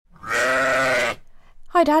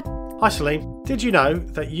Hi, Dad. Hi Celine, did you know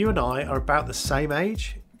that you and I are about the same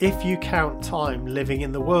age if you count time living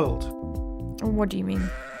in the world? What do you mean?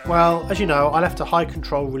 Well, as you know, I left a high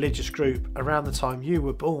control religious group around the time you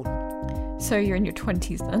were born. So you're in your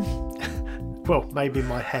 20s then? Well, maybe in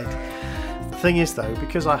my head. The thing is though,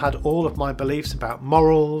 because I had all of my beliefs about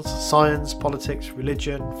morals, science, politics,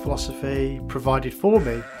 religion, philosophy provided for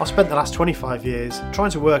me, I spent the last 25 years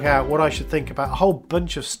trying to work out what I should think about a whole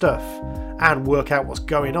bunch of stuff and work out what's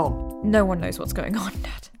going on. No one knows what's going on,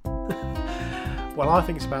 Dad. Well, I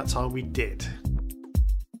think it's about time we did.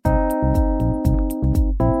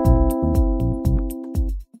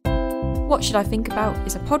 What Should I Think About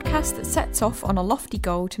is a podcast that sets off on a lofty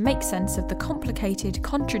goal to make sense of the complicated,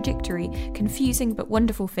 contradictory, confusing but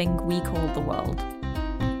wonderful thing we call the world.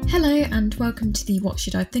 Hello and welcome to the What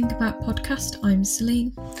Should I Think About podcast. I'm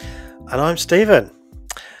Celine. And I'm Stephen.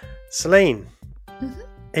 Celine,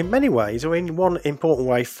 in many ways, or in one important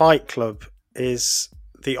way, Fight Club is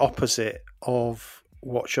the opposite of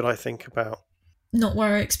What Should I Think About. Not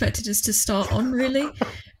where I expected us to start on, really.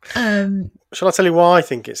 Shall I tell you why I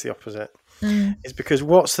think it's the opposite? It's because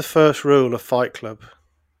what's the first rule of Fight Club?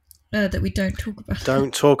 That we don't talk about.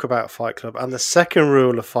 Don't talk about Fight Club. And the second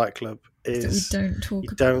rule of Fight Club is that we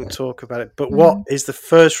don't talk about it. But what is the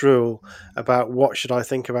first rule about What Should I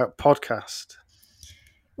Think About podcast?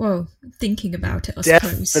 Well, thinking about it, I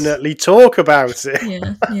suppose. Definitely talk about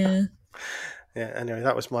it. Yeah. Yeah, anyway,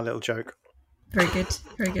 that was my little joke. Very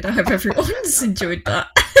good. I hope everyone's enjoyed that.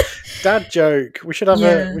 Dad joke. We should have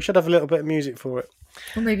a little bit of music for it.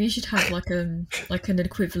 Or maybe you should have like an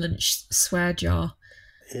equivalent swear jar.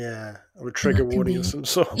 Yeah, or a trigger warning of some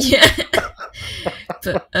sort. Yeah.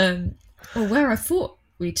 But where I thought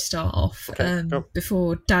we'd start off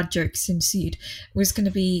before dad jokes ensued was going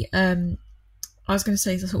to be I was going to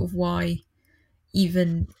say the sort of why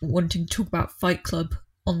even wanting to talk about Fight Club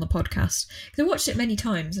on the podcast. Because I watched it many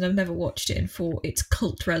times and I've never watched it and thought it's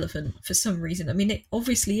cult relevant for some reason. I mean, it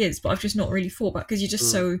obviously is, but I've just not really thought about it because you're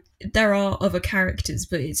just so... There are other characters,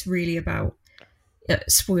 but it's really about...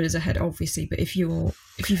 spoilers ahead, obviously, but if you've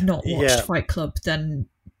not watched Fight Club, then...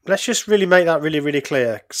 Let's just really make that really, really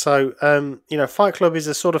clear. So, Fight Club is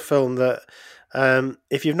a sort of film that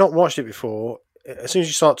if you've not watched it before... As soon as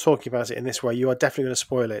you start talking about it in this way, you are definitely going to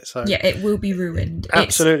spoil it. So yeah, it will be ruined.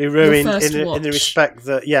 Absolutely ruined in the respect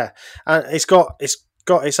that and it's got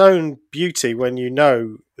its own beauty when you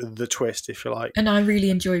know the twist, if you like. And I really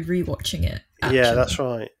enjoy rewatching it. Actually. Yeah, that's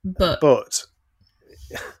right. But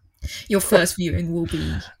your first viewing will be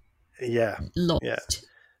lost. Yeah. So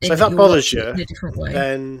if that bothers you, in a different way.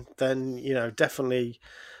 then definitely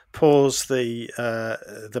pause the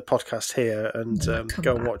podcast here and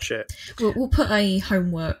go and watch it. We'll put a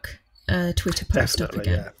homework Twitter post up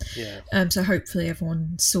again. Yeah. So hopefully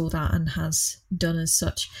everyone saw that and has done as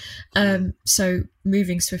such. So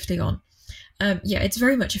moving swiftly on. It's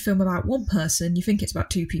very much a film about one person. You think it's about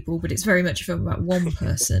two people, but it's very much a film about one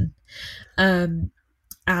person. And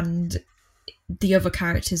the other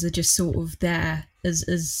characters are just sort of there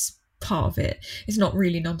as part of it. It's not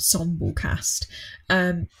really an ensemble cast.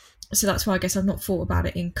 So that's why I guess I've not thought about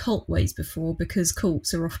it in cult ways before, because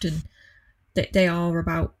cults are often they are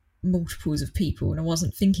about multiples of people, and I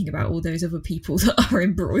wasn't thinking about all those other people that are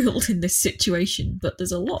embroiled in this situation, but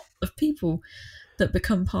there's a lot of people that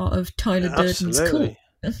become part of Tyler Durden's cult.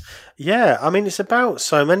 Yeah, I mean, it's about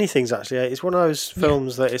so many things, actually. It's one of those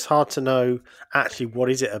films that it's hard to know actually what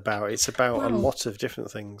is it about. It's about a lot of different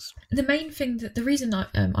things. The main thing, the reason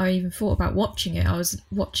I even thought about watching it, I was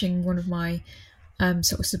watching one of my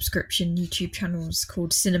sort of subscription YouTube channels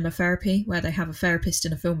called Cinema Therapy, where they have a therapist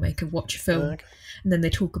and a filmmaker watch a film, and then they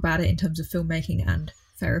talk about it in terms of filmmaking and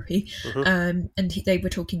therapy. And they were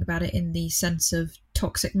talking about it in the sense of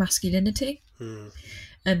toxic masculinity,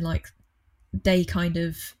 and like they kind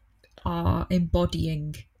of are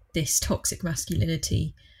embodying this toxic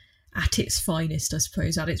masculinity at its finest, I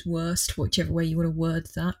suppose, at its worst, whichever way you want to word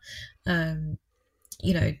that.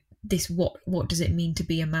 This what does it mean to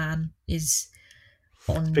be a man is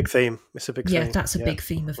on... It's a big theme. It's a big theme. Yeah, that's a big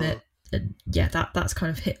theme of it. And that's kind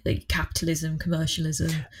of hit like capitalism,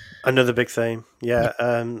 commercialism. Another big theme. Yeah.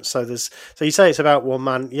 So you say it's about one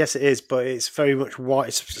man. Yes, it is, but it's very much why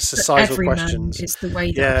it's societal questions. It's the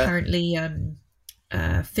way that apparently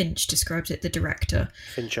Finch describes it. The director,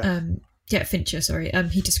 Fincher. Fincher. Sorry.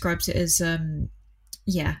 He describes it as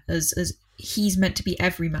as he's meant to be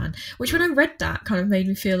every man. Which when I read that, kind of made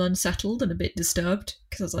me feel unsettled and a bit disturbed,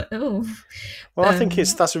 because I was like, oh. Well, I think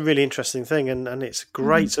that's a really interesting thing, and it's a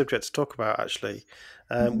great subject to talk about. Actually,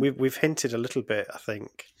 we've hinted a little bit, I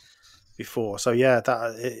think, before. So yeah,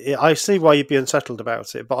 I see why you'd be unsettled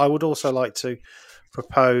about it, but I would also like to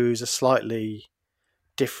propose a slightly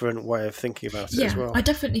different way of thinking about it as well. I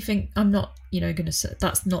definitely think I'm not, going to say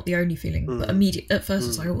that's not the only feeling, but at first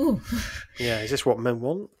it's like, oh, yeah, is this what men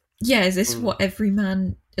want? Yeah, is this what every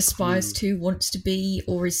man aspires to, wants to be,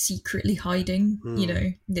 or is secretly hiding,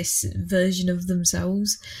 this version of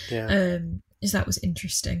themselves? Yeah. That was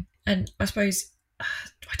interesting. And I suppose, I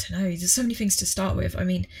don't know, there's so many things to start with. I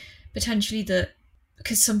mean, potentially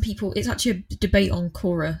because some people, it's actually a debate on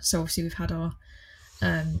Quora, so obviously we've had our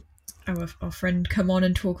friend come on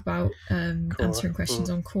and talk about answering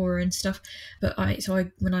questions on Quora and stuff. But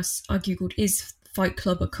when I googled, is Fight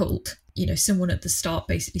Club a cult? Someone at the start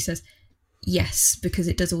basically says yes, because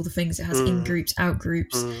it does all the things. It has in groups, out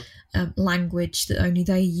groups, language that only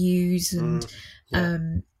they use, and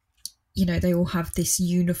they all have this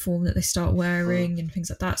uniform that they start wearing and things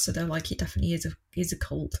like that. So they're like, it definitely is a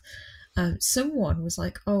cult. Someone was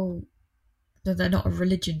like, oh, they're not a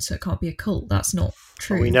religion, so it can't be a cult. That's not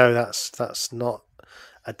true. Well, we know that's not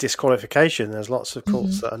a disqualification. There's lots of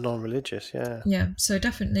cults that are non-religious. Yeah. So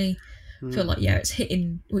definitely feel like it's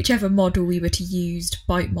hitting whichever model we were to use,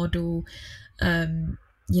 bite model. The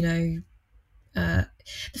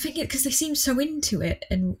thing is, because they seem so into it,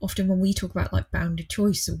 and often when we talk about like bounded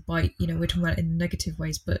choice or bite, we're talking about it in negative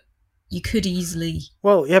ways, but you could easily.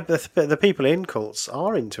 Well, yeah, but the people in cults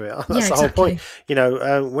are into it. That's the whole point.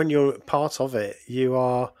 When you're part of it, you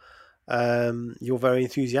are you're very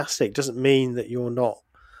enthusiastic. Doesn't mean that you're not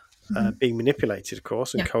being manipulated, of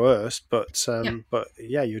course, and coerced, but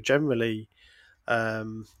you're generally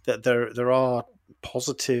that there are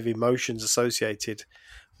positive emotions associated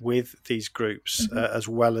with these groups as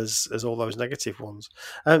well as all those negative ones.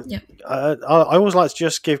 I always like to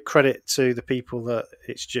just give credit to the people that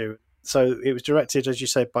it's due. So it was directed, as you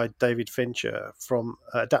said, by David Fincher,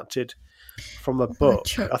 adapted from a book.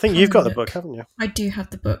 I think you've got the book, haven't you? I do have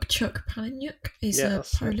the book. Chuck Palahniuk is a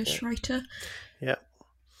Polish writer. Yeah.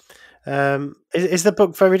 Is the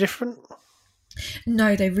book very different?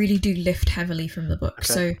 No, they really do lift heavily from the book.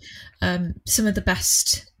 Okay. So some of the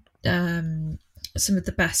best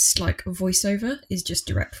like voiceover is just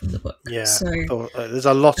direct from the book. Yeah, so there's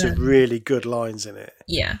a lot of really good lines in it.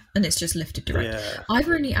 Yeah, and it's just lifted direct. Yeah. I've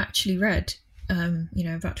only actually read,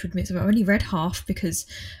 I've had to admit, I've only read half because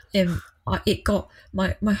it got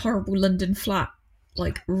my horrible London flat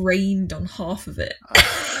like rained on half of it.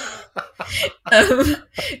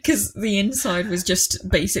 Because the inside was just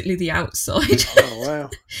basically the outside. Oh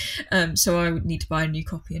wow! So I would need to buy a new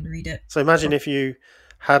copy and read it. So imagine if you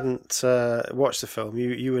hadn't watched the film,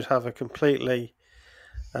 you would have a completely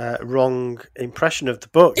wrong impression of the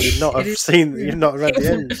book. You'd not have seen. You'd not read the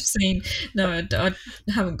end. Have seen. No, I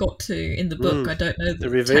haven't got to in the book. I don't know the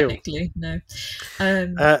reveal. Technically, no.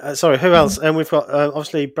 Sorry, who else? And we've got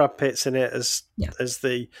obviously Brad Pitt's in it as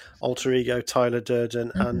the alter ego Tyler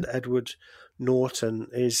Durden, and Edward Norton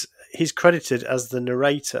he's credited as the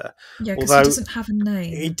narrator. Yeah, because he doesn't have a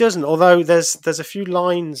name. He doesn't. Although there's a few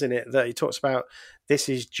lines in it that he talks about. This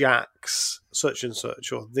is Jack's such and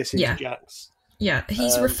such, or this is Jack's. Yeah,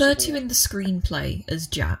 he's referred to in the screenplay as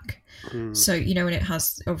Jack. So, and it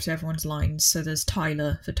has obviously everyone's lines. So there's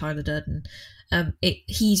Tyler for Tyler Durden.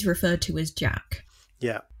 He's referred to as Jack.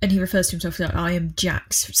 Yeah. And he refers to himself like, I am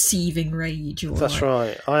Jack's seething rage. Or that's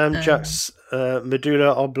right. I am Jack's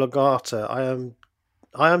medulla oblongata.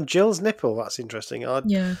 I am Jill's nipple. That's interesting. I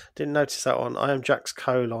didn't notice that one. I am Jack's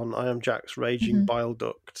colon. I am Jack's raging bile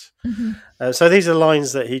duct. So these are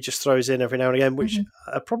lines that he just throws in every now and again, which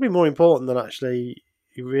are probably more important than actually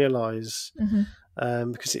you realise,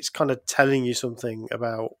 because it's kind of telling you something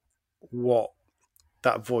about what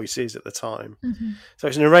that voice is at the time. So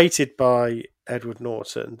it's narrated by Edward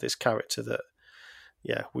Norton, this character that,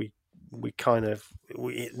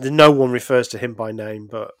 no one refers to him by name,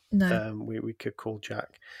 but we could call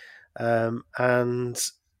Jack. And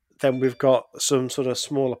then we've got some sort of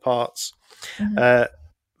smaller parts.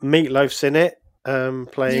 Meatloaf's in it,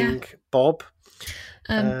 playing Bob.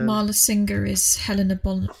 Marla Singer is Helena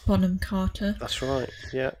Bonham Carter. That's right,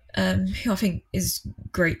 yeah. Who I think is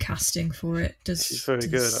great casting for it. She's very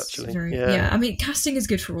good, actually. I mean, casting is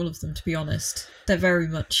good for all of them, to be honest. They're very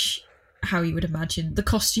much how you would imagine. The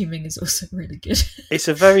costuming is also really good. It's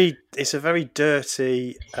a very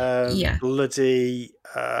dirty, bloody,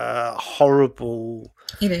 horrible.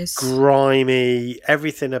 It is grimy.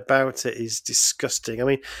 Everything about it is disgusting. I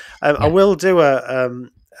mean, I will do a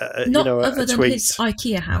other than tweet. His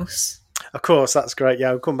IKEA house. Of course, that's great.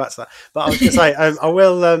 Yeah, we'll come back to that. But I was going to say, I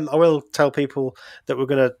will tell people that we're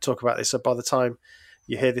going to talk about this. So by the time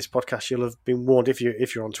you hear this podcast, you'll have been warned if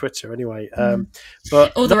you're on Twitter anyway.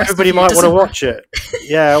 But All the not rest everybody of you, might want to doesn't watch it.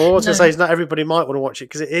 Yeah, what I was going No. to say is not everybody might want to watch it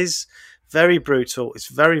because it is very brutal. It's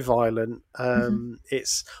very violent.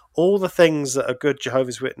 It's all the things that a good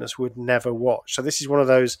Jehovah's Witness would never watch. So this is one of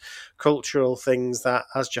those cultural things that,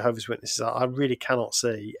 as Jehovah's Witnesses, I really cannot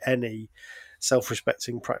see any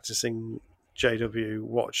self-respecting, practicing JW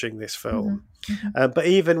watching this film. But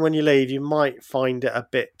even when you leave, you might find it a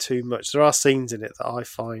bit too much. There are scenes in it that I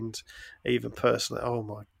find, even personally, oh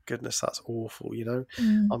my goodness, that's awful, you know.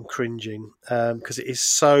 I'm cringing because it is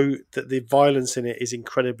so that the violence in it is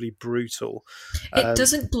incredibly brutal. It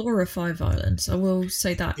doesn't glorify violence, I will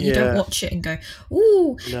say that. You Yeah. don't watch it and go,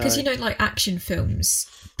 ooh, No. because you know, like action films,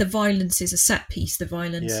 the violence is a set piece, the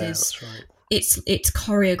violence Yeah, is that's right. it's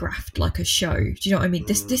choreographed like a show. Do you know what I mean?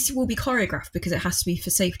 This will be choreographed because it has to be for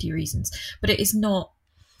safety reasons, but it's not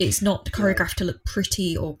choreographed to look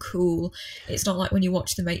pretty or cool. It's not like when you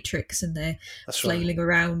watch The Matrix and they're That's flailing right.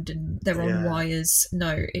 around and they're on wires.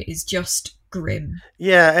 No, it is just grim.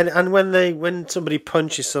 Yeah, and when somebody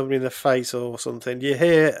punches somebody in the face or something, you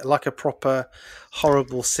hear like a proper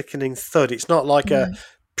horrible, sickening thud. It's not like a,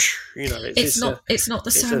 you know, It's not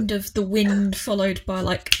the sound of the wind followed by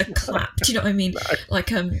like a clap. Do you know what I mean? Like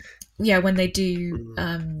when they do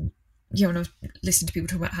when I listen to people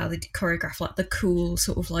talk about how they choreograph like the cool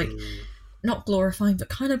sort of like not glorifying but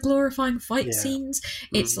kind of glorifying fight scenes.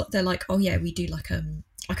 It's like they're like, oh yeah, we do like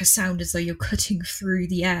a sound as though you're cutting through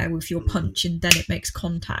the air with your punch and then it makes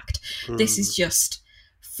contact. This is just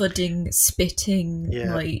thudding, spitting,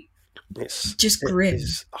 like it's just grim.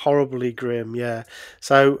 It's horribly grim, yeah.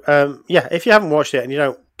 So if you haven't watched it and you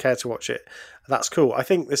don't care to watch it, that's cool. I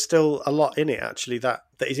think there's still a lot in it actually that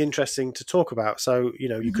is interesting to talk about. So, you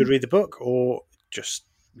know, you could read the book or just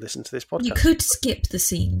listen to this podcast. You could skip the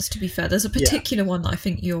scenes, to be fair. There's a particular one that I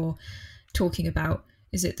think you're talking about.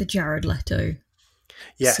 Is it the Jared Leto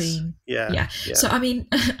scene? Yeah. So, I mean,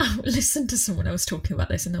 I listened to someone else talking about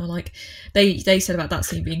this and they were like, they said about that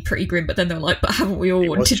scene being pretty grim, but then they were like, but haven't we all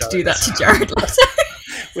wanted to do that to Jared Leto?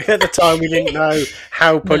 At the time, we didn't know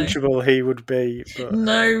how punchable he would be. But,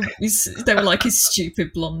 no, they were like his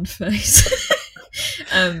stupid blonde face.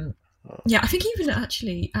 Yeah, I think even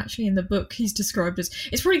actually in the book he's described as,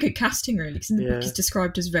 it's really good casting really, because in the book he's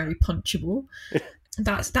described as very punchable.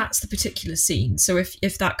 That's the particular scene. So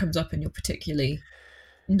if that comes up and you're particularly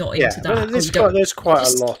not into that, there's quite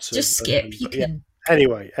a lot. Just skip. You can.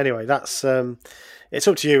 Anyway, that's it's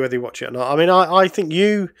up to you whether you watch it or not. I mean, I think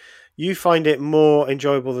you find it more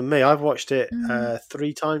enjoyable than me. I've watched it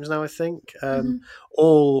 3 times now, I think,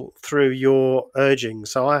 all through your urging.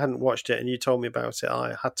 So I hadn't watched it and you told me about it.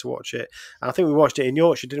 I had to watch it. And I think we watched it in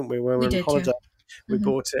Yorkshire, didn't we? When we were on holiday. We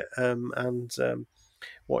bought it and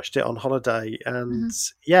watched it on holiday. And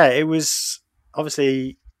it was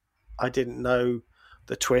obviously, I didn't know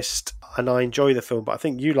the twist and I enjoy the film, but I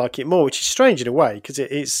think you like it more, which is strange in a way because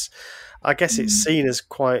it's, I guess it's seen as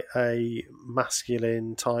quite a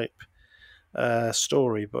masculine type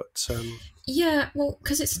story, but well,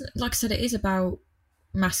 because it's like I said, it is about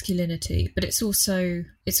masculinity, but it's also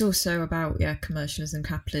about commercialism,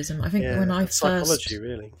 capitalism. I think when I first psychology,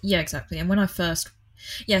 really. Yeah, exactly. And when I first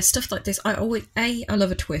stuff like this, I always I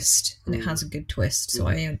love a twist, and it has a good twist, so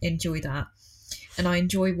I enjoy that, and I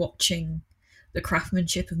enjoy watching the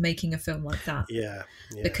craftsmanship of making a film like that. Yeah.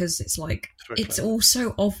 Because it's like it's all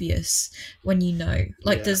so obvious when you know.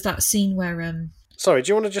 Like there's that scene where Sorry, do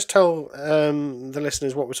you want to just tell the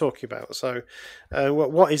listeners what we're talking about? So,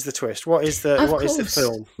 what is the twist? What is the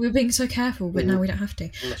film? We're being so careful, but now we don't have to.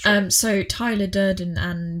 Right. So Tyler Durden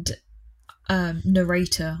and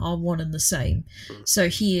narrator are one and the same. So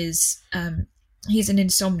he's an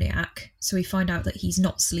insomniac. So we find out that he's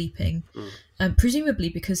not sleeping, presumably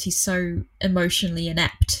because he's so emotionally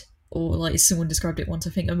inept, or like someone described it once,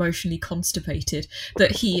 I think, emotionally constipated,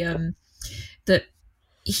 that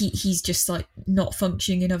he's just like not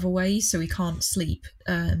functioning in other ways, so he can't sleep.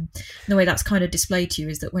 The way that's kind of displayed to you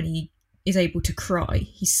is that when he is able to cry,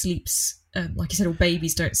 he sleeps. Like you said, all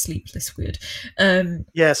babies don't sleep this weird.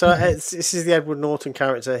 This is the Edward Norton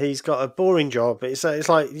character. He's got a boring job. It's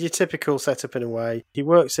like your typical setup in a way. He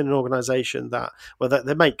works in an organisation that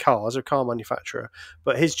they make cars, a car manufacturer,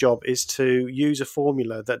 but his job is to use a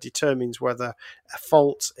formula that determines whether a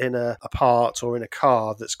fault in a part or in a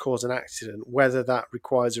car that's caused an accident, whether that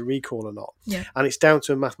requires a recall or not. Yeah. And it's down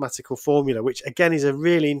to a mathematical formula, which again is a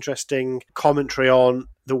really interesting commentary on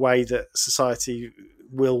the way that society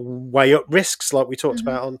will weigh up risks like we talked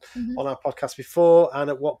about on our podcast before, and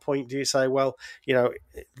at what point do you say, well,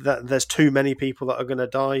 that there's too many people that are going to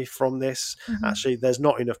die from this, actually there's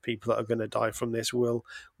not enough people that are going to die from this, we'll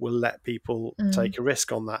let people take a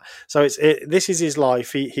risk on that. So this is his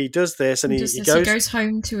life. He does this, and he goes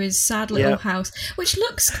home to his sad little house, which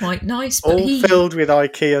looks quite nice, but all filled with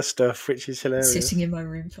IKEA stuff, which is hilarious. Sitting in my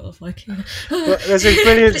room full of IKEA. But there's a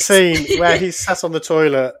brilliant scene where he's sat on the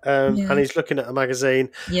toilet and he's looking at a magazine,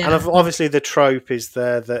 and obviously the trope is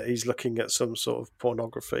there that he's looking at some sort of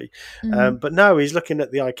pornography, but no, he's looking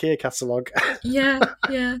at the IKEA catalogue.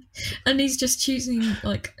 And he's just choosing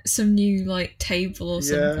like some new like table or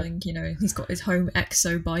something. He's got his home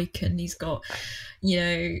exo bike, and he's got,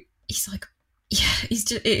 he's like,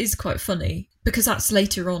 it is quite funny because that's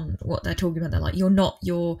later on what they're talking about. They're like, you're not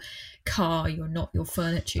your car, you're not your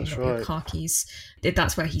furniture, you're not your car keys.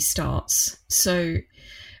 That's where he starts. So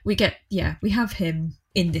we have him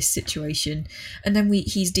in this situation, and then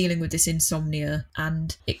he's dealing with this insomnia,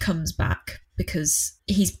 and it comes back because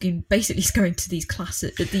he's going to these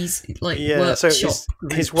classes, these workshop. So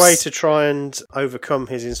his way to try and overcome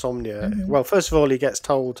his insomnia. Well, first of all, he gets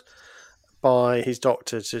told by his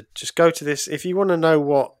doctor to just go to this. If you want to know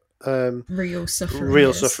what real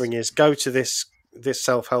suffering is, go to this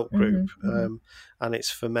self-help group, and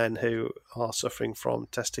it's for men who are suffering from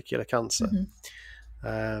testicular cancer.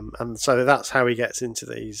 And so that's how he gets into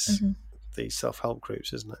these self-help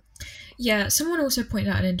groups, isn't it? Yeah, someone also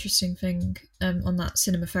pointed out an interesting thing on that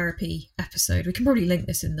cinema therapy episode. We can probably link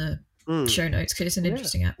this in the show notes because it's an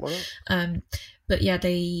interesting app. But yeah,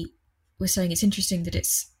 they were saying it's interesting that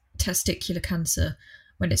it's testicular cancer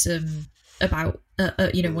when it's about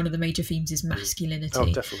one of the major themes is masculinity. Oh,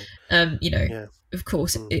 definitely. Of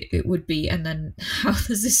course it would be, and then how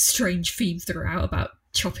there's this strange theme throughout about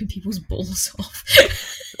chopping people's balls off.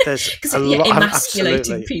 There's a lot,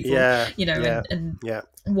 emasculating people. And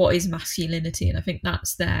what is masculinity? And I think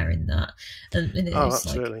that's there in that. And it's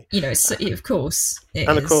absolutely. Like, of course.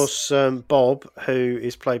 Of course, Bob, who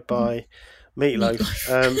is played by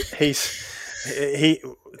Meatloaf, he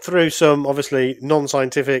through some obviously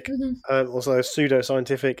non-scientific, also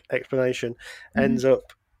pseudo-scientific explanation, ends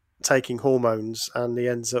up taking hormones, and he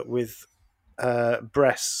ends up with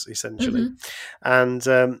breasts essentially, and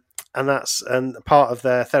part of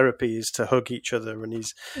their therapy is to hug each other, and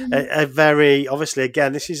he's a very obviously,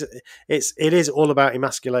 again, it is all about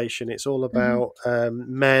emasculation. It's all about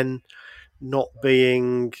men not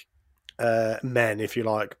being men, if you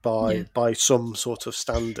like, by some sort of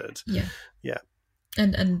standard.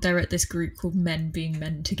 And they're at this group called Men Being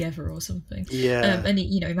Men Together or something. And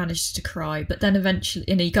he manages to cry, but then eventually,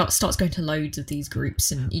 he starts going to loads of these groups,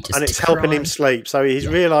 and it's helping him sleep. So he's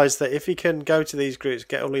realised that if he can go to these groups,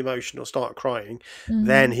 get all emotional, start crying,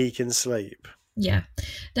 then he can sleep. Yeah.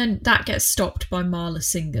 Then that gets stopped by Marla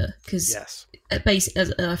Singer because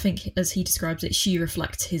basically, I think as he describes it, she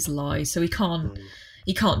reflects his lies, so he can't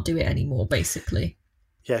do it anymore. Basically.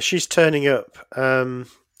 Yeah, she's turning up.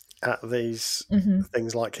 At these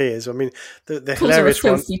things like his. I mean, the hilarious her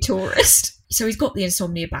a filthy tourist. So he's got the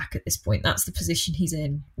insomnia back at this point. That's the position he's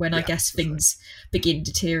in when I guess things begin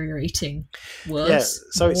deteriorating worse. Yeah,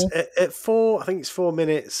 so it's at 4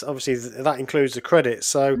 minutes. Obviously, that includes the credits.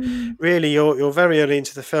 So really, you're very early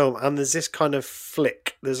into the film, and there's this kind of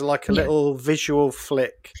flick. There's like a little visual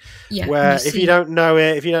flick where if you don't know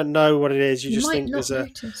it, if you don't know what it is, you just think there's a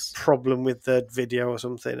problem with the video or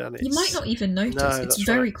something, and you might not even notice. It's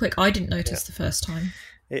very quick. I didn't notice the first time.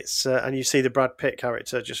 It's and you see the Brad Pitt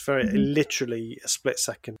character just very literally a split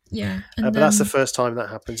second. Yeah, but that's the first time that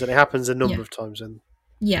happens, and it happens a number of times. And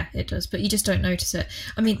it does, but you just don't notice it.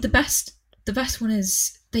 I mean, the best one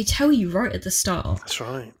is they tell you right at the start. That's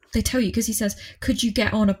right. They tell you because he says, "Could you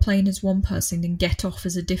get on a plane as one person and get off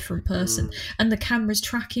as a different person?" And the camera's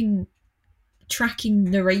tracking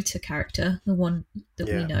narrator character, the one that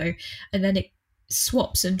we know, and then it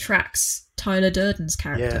swaps and tracks Tyler Durden's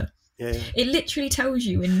character. Yeah. It literally tells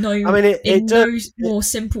you in no more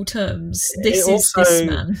simple terms, this is this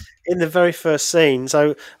man. In the very first scene,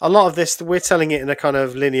 so a lot of this, we're telling it in a kind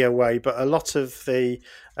of linear way, but a lot of the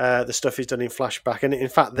stuff is done in flashback. And in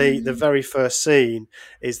fact, the very first scene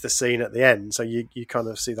is the scene at the end, so you kind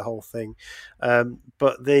of see the whole thing.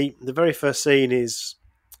 But the very first scene is,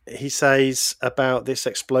 he says about this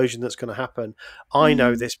explosion that's going to happen. I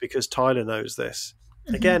know this because Tyler knows this.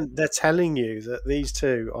 Again, they're telling you that these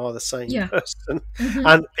two are the same person.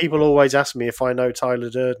 And people always ask me if I know Tyler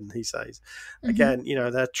Durden, he says. Again,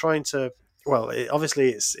 they're trying to... Well, obviously,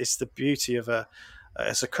 it's the beauty of a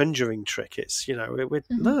as a conjuring trick. It's, you know,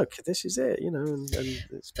 look, this is it, you know, and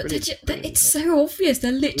it's but brilliant. it's so obvious.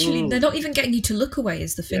 They're literally they're not even getting you to look away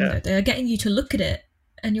is the thing though. They're getting you to look at it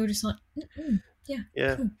and you're just like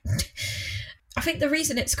yeah cool. I think the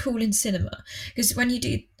reason it's cool in cinema, because when you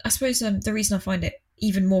do, I suppose the reason I find it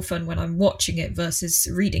even more fun when I'm watching it versus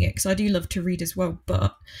reading it, because I do love to read as well,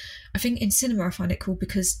 but I think in cinema I find it cool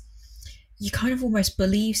because you kind of almost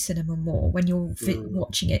believe cinema more when you're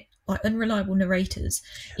watching it. Like unreliable narrators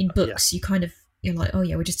in books, you're like, oh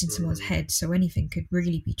yeah, we're just in someone's head, so anything could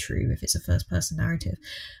really be true if it's a first person narrative.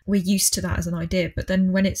 We're used to that as an idea, but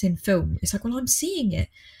then when it's in film, it's like, well, I'm seeing it,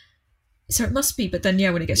 so it must be. But then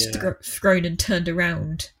when it gets thrown and turned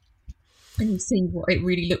around and you see what it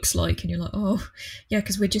really looks like, and you're like, oh yeah,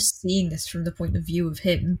 because we're just seeing this from the point of view of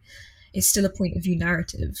him. It's still a point of view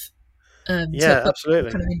narrative.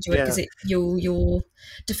 Absolutely. Kind of enjoy it because your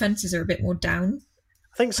defenses are a bit more down.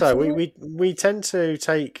 I think so. We tend to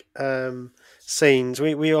take scenes.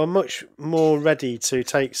 We are much more ready to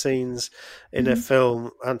take scenes in a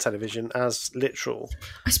film and television as literal.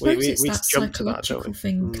 I suppose it's that psychological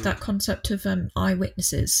thing, that concept of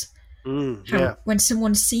eyewitnesses. When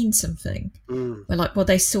someone's seen something, we're like, well,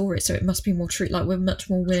 they saw it, so it must be more true. Like, we're much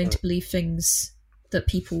more willing to believe things that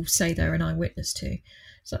people say they're an eyewitness to.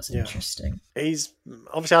 So that's interesting. He's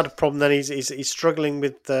obviously had a problem then. He's struggling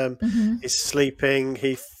with his sleeping.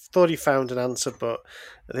 He thought he found an answer, but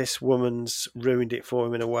this woman's ruined it for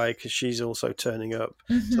him in a way because she's also turning up.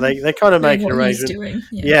 So they kind of make an arrangement.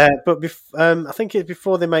 But I think it's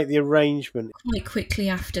before they make the arrangement. Quite quickly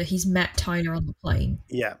after he's met Tyler on the plane.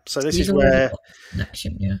 Yeah, so this is where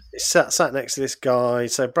connection. He's sat next to this guy.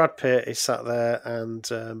 So Brad Pitt is sat there, and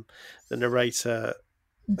the narrator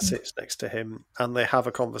sits next to him, and they have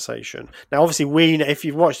a conversation. Now, obviously, if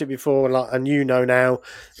you've watched it before, and you know now,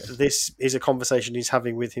 this is a conversation he's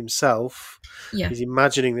having with himself. Yeah. He's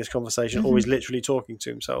imagining this conversation, or he's literally talking to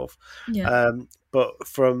himself. Yeah. But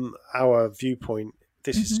from our viewpoint,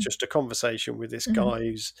 this is just a conversation with this guy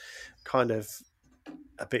who's kind of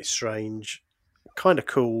a bit strange, kind of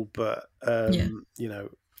cool, but you know,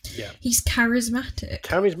 he's charismatic.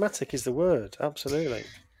 Charismatic is the word, absolutely.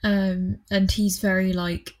 And he's very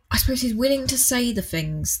I suppose he's willing to say the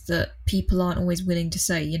things that people aren't always willing to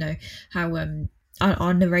say. You know how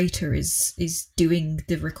our narrator is doing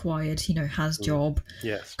the required. You know, has job,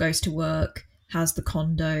 goes to work, has the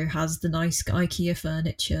condo, has the nice IKEA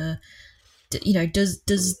furniture. You know, does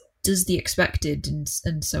the expected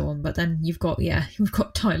and so on. But then you've got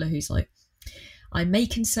Tyler who's like, I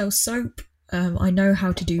make and sell soap. I know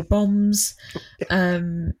how to do bombs.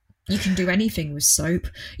 You can do anything with soap.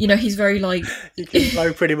 You know, he's very you can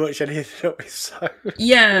blow pretty much anything up with soap.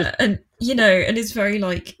 Yeah, and you know, and it's very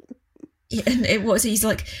he's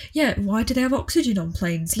like, why do they have oxygen on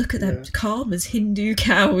planes? Look at them, calm as Hindu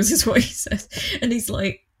cows is what he says. And he's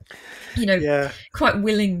like, you know, quite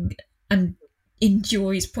willing and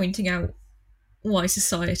enjoys pointing out why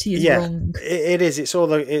society is wrong. It is. It's all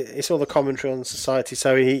the commentary on society.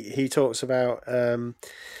 So he talks about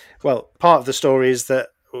part of the story is that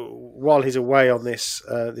while he's away on this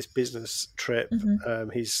business trip,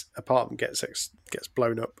 his apartment gets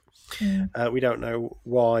blown up. We don't know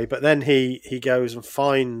why, but then he goes and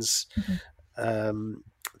finds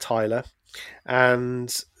Tyler,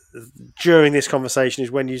 and during this conversation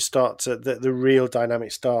is when you start to the real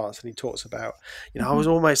dynamic starts, and he talks about, you know, I was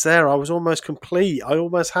almost there, I was almost complete, I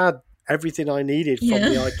almost had everything I needed from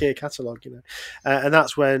the IKEA catalogue, you know, and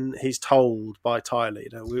that's when he's told by Tyler, you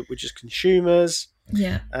know, we're just consumers.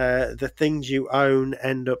 The things you own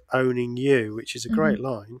end up owning you, which is a great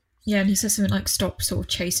line. Yeah, and he says something like, stop sort of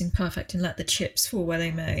chasing perfect and let the chips fall where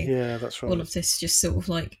they may. Yeah, that's right. All of this just sort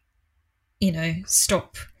of you know,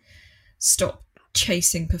 stop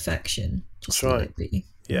chasing perfection. Just let it be.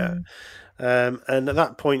 Yeah. And at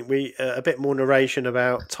that point, we a bit more narration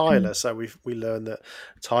about Tyler. So we learn that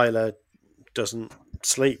Tyler doesn't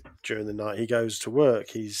sleep during the night. He goes to work.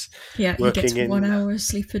 He's working he gets 1 hour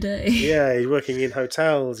sleep a day. Yeah, he's working in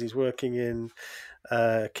hotels. He's working in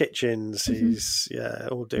kitchens. He's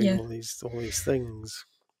all doing all these things.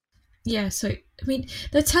 Yeah, so I mean,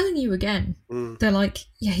 they're telling you again. They're like,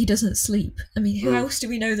 he doesn't sleep. I mean, who else do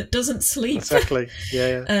we know that doesn't sleep? Exactly.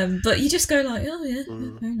 Yeah. But you just go like, oh yeah,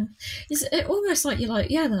 fair enough. It's almost like you're like,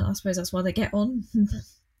 then I suppose that's why they get on.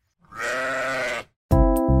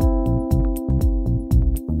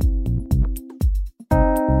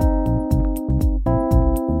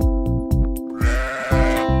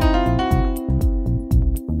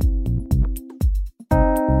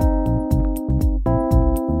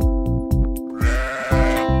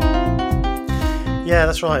 Yeah,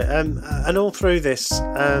 that's right. And all through this,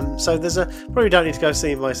 so there's probably don't need to go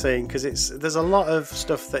scene by scene because there's a lot of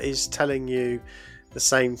stuff that is telling you the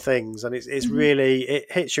same things, and it's really,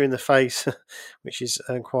 it hits you in the face, which is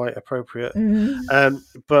quite appropriate.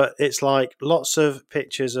 But it's like lots of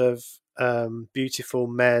pictures of beautiful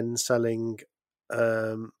men selling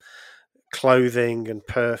clothing and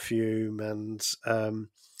perfume and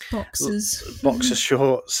boxer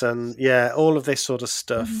shorts and all of this sort of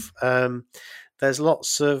stuff. There's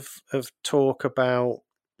lots of talk about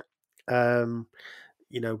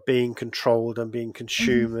being controlled and being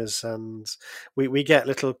consumers, and we get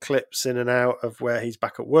little clips in and out of where he's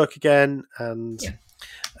back at work again, and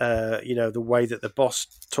the way that the boss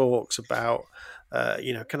talks about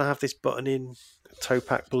can I have this button in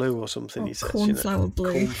Topac blue or something, he says, cornflower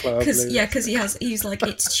blue, because he's like,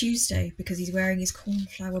 it's Tuesday because he's wearing his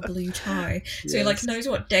cornflower blue tie, so he like knows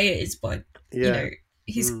what day it is by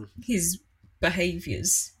his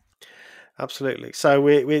behaviors. Absolutely. So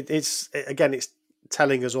it's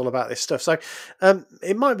telling us all about this stuff. So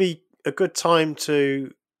it might be a good time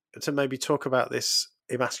to maybe talk about this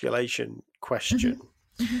emasculation question,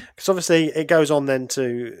 because obviously it goes on then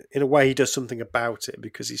to, in a way, he does something about it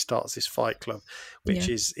because he starts this fight club, which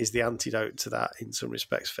is the antidote to that in some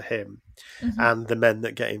respects for him and the men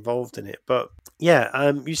that get involved in it. But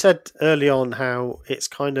you said early on how it's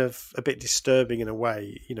kind of a bit disturbing in a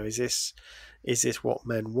way. Is this what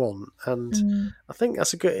men want? And I think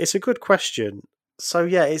it's a good question. So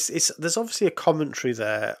there's obviously a commentary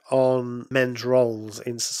there on men's roles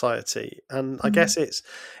in society, and I guess it's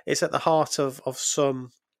at the heart of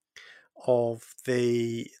some of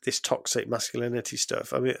this toxic masculinity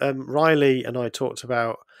stuff. I mean, Riley and I talked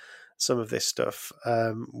about some of this stuff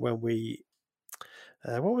when we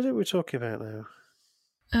what was it we were talking about now?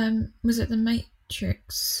 Was it the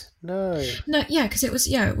Matrix? No, because it was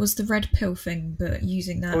the red pill thing, but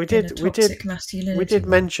using that toxic masculinity. We did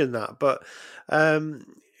mention that, but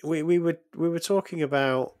we were talking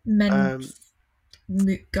about men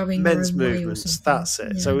going men's their own movements. Way, that's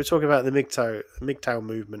it. So we're talking about the MGTOW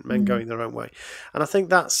movement, men going their own way, and I think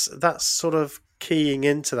that's sort of keying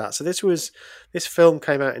into that. So this film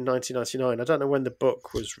came out in 1999. I don't know when the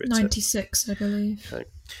book was written. 96, I believe. Okay.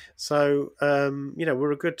 So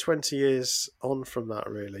we're a good 20 years on from that,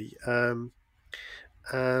 really,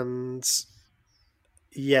 and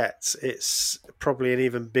yet it's probably an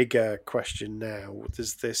even bigger question now.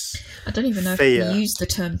 There's this I don't even know fear. if we used the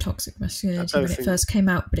term toxic masculinity when it first came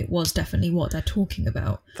out, but it was definitely what they're talking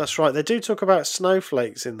about. That's right. They do talk about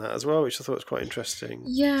snowflakes in that as well, which I thought was quite interesting.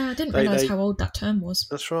 Yeah, I didn't realise how old that term was.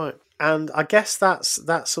 That's right. And I guess that's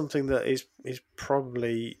something that is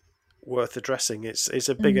probably worth addressing. It's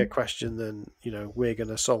a bigger question than we're going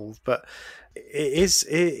to solve, but is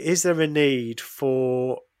there a need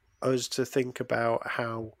for us to think about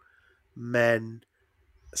how men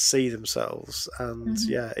see themselves, and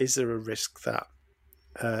is there a risk that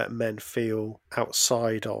men feel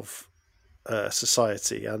outside of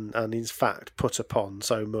society and in fact put upon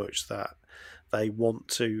so much that they want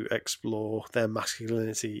to explore their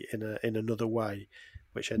masculinity in another way,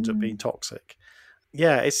 which ends up being toxic?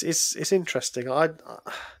 It's interesting. I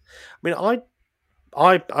mean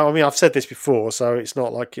I've said this before, so it's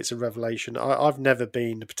not like it's a revelation. I've never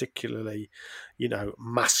been a particularly,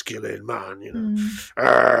 masculine man,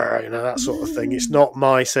 that sort of thing. It's not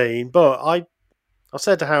my scene. But I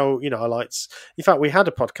said how, I liked. In fact, we had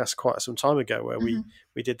a podcast quite some time ago where we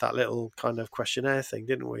did that little kind of questionnaire thing,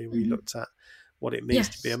 didn't we? We looked at what it means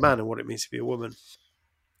to be a man and what it means to be a woman.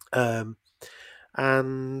 And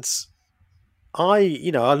I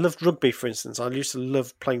loved rugby, for instance. I used to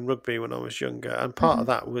love playing rugby when I was younger, and part of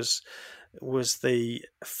that was the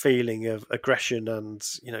feeling of aggression and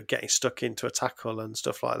getting stuck into a tackle and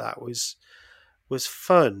stuff like that was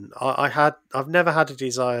fun. I've never had a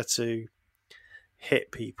desire to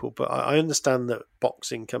hit people, but I understand that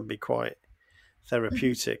boxing can be quite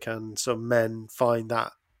therapeutic, and some men find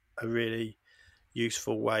that a really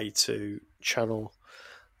useful way to channel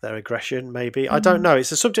their aggression, maybe. I don't know.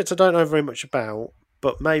 It's a subject I don't know very much about,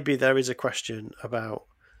 but maybe there is a question about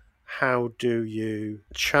how do you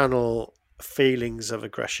channel feelings of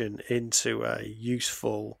aggression into a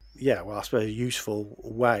useful, useful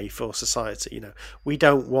way for society. We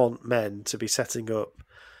don't want men to be setting up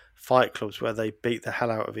fight clubs where they beat the hell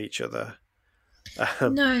out of each other.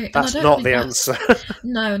 No, that's not the answer.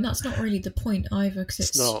 No, and that's not really the point either,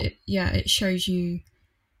 because it shows you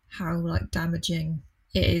how damaging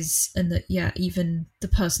it is, and that even the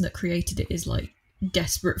person that created it is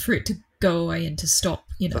desperate for it to go away and to stop.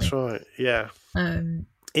 That's right. Yeah.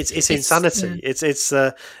 It's insanity.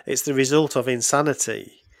 Yeah. It's the result of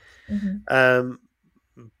insanity.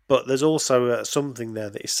 but there's also something there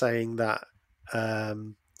that is saying that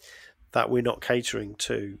that we're not catering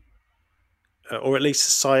to, or at least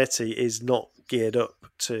society is not geared up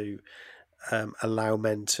to allow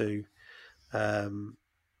men to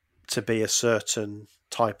be a certain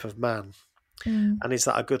type of man. And is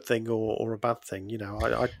that a good thing or a bad thing? You know, I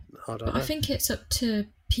don't know. I think it's up to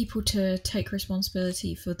people to take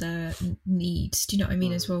responsibility for their needs. Do you know what I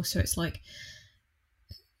mean as well? So it's like,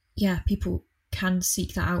 yeah, people can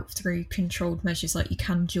seek that out through controlled measures. Like you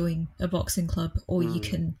can join a boxing club, or you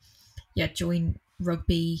can, join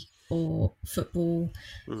rugby or football.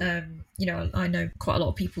 You know, I know quite a lot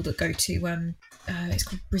of people that go to it's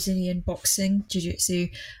called Brazilian boxing, jiu-jitsu,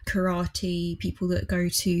 karate, people that go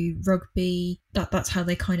to rugby. That's how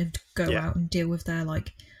they kind of go out and deal with their,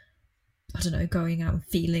 like, I don't know, going out and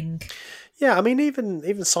feeling. Yeah, I mean,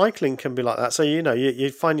 even cycling can be like that. So, you know, you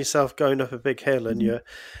find yourself going up a big hill and you're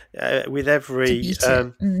with every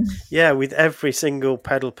with every single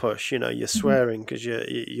pedal push, you know, you're swearing because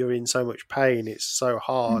you're in so much pain. It's so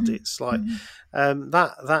hard. It's like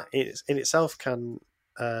that is, in itself can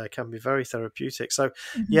be very therapeutic. So,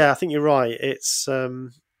 yeah, I think you're right. It's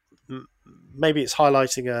maybe it's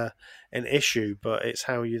highlighting an issue, but it's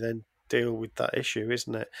how you then deal with that issue,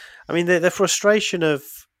 isn't it? I mean, the frustration of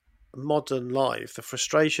modern life, the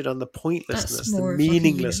frustration and the pointlessness, the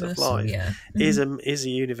meaningless of life is a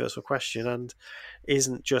universal question, and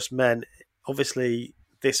isn't just men. Obviously,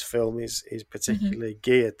 this film is particularly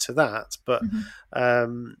geared to that, but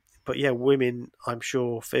yeah, women, I'm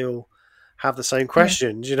sure, have the same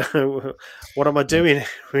questions. You know, what am I doing?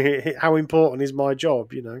 How important is my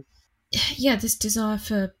job? You know, this desire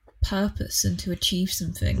for purpose and to achieve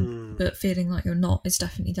something, but feeling like you're not is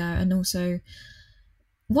definitely there. And also,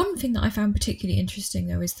 one thing that I found particularly interesting,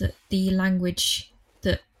 though, is that the language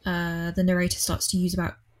that the narrator starts to use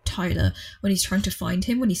about Tyler when he's trying to find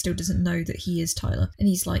him, when he still doesn't know that he is Tyler. And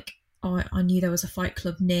he's like, oh, I knew there was a fight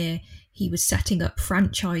club near. He was setting up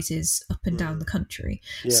franchises up and down the country.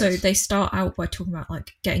 Yes. So they start out by talking about,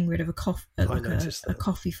 like, getting rid of a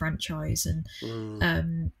coffee franchise.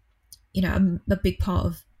 And, you know, a big part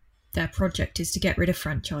of their project is to get rid of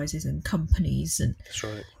franchises and companies. And that's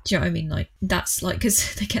right. Do you know what I mean? Like, that's like,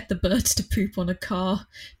 because they get the birds to poop on a car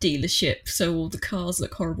dealership, so all the cars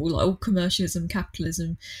look horrible, like all commercialism,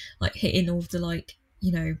 capitalism, like hitting all the, like,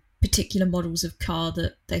 you know, particular models of car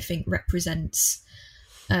that they think represents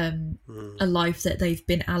a life that they've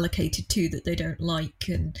been allocated to that they don't like.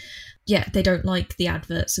 And yeah, they don't like the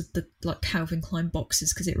adverts of the, like, Calvin Klein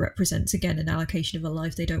boxes because it represents, again, an allocation of a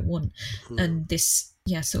life they don't want, and this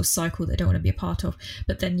sort of cycle they don't want to be a part of.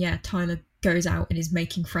 But then Tyler goes out and is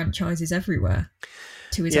making franchises everywhere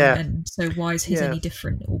to his own end. So why is his any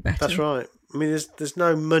different or better? That's right. I mean, there's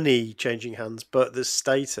no money changing hands, but there's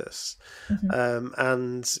status.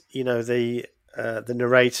 And you know, the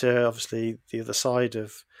narrator, obviously the other side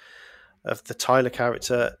of the Tyler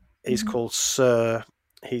character, is called Sir.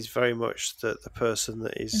 He's very much the person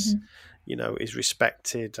that is you know, is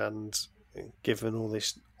respected and given all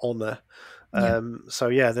this honour. So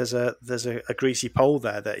there's a greasy pole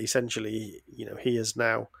there that essentially, you know, he has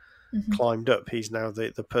now climbed up. He's now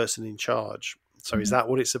the person in charge. So is that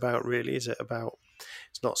what it's about, really? Is it about,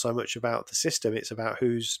 it's not so much about the system, it's about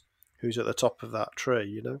who's at the top of that tree,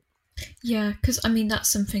 you know? Yeah, because I mean,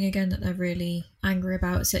 that's something, again, that they're really angry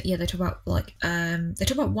about. So they talk about, like, they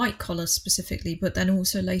talk about white collar specifically, but then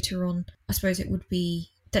also later on, I suppose it would be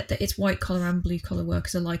that it's white collar and blue collar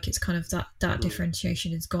workers alike. It's kind of that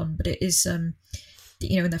differentiation is gone, but it is,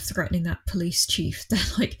 you know, when they're threatening that police chief, they're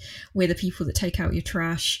like, we're the people that take out your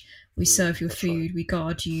trash, we serve your food, we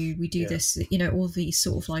guard you, we do this, you know, all these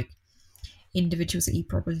sort of, like, individuals that he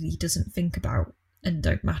probably doesn't think about and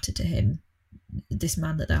don't matter to him, this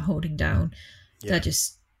man that they're holding down. They're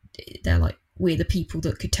like, we're the people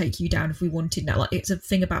that could take you down if we wanted. Now, like, it's a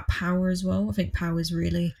thing about power as well. I think power is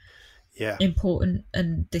really important,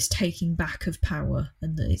 and this taking back of power,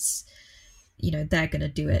 and that it's, you know, they're going to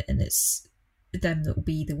do it, and it's them that will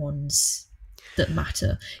be the ones that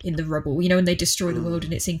matter in the rubble, you know, and they destroy the world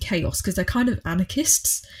and it's in chaos, because they're kind of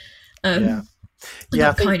anarchists. I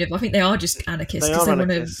think they are just anarchists, because they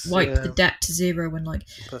want to wipe the debt to zero, and, like,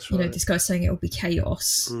 you know, this guy's saying it will be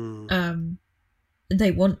chaos.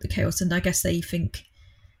 They want the chaos, and I guess they think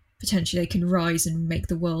potentially they can rise and make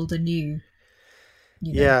the world anew.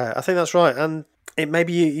 You know? Yeah, I think that's right. And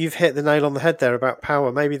maybe you've hit the nail on the head there about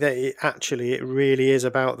power. Maybe that it really is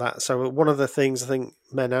about that. So one of the things I think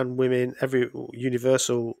men and women, every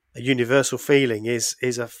universal feeling is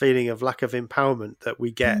a feeling of lack of empowerment that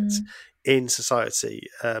we get in society.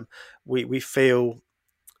 We feel,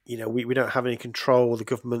 we don't have any control. The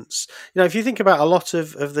government's, if you think about a lot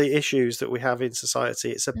of the issues that we have in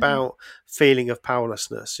society, it's about feeling of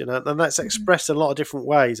powerlessness, and that's expressed in a lot of different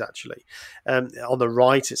ways, actually. On the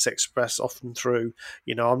right, it's expressed often through,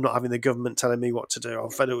 I'm not having the government telling me what to do. I'm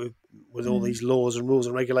fed up with all these laws and rules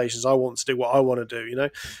and regulations. I want to do what I want to do,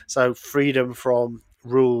 So freedom from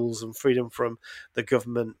rules and freedom from the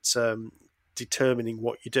government determining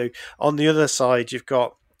what you do. On the other side, you've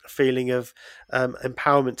got a feeling of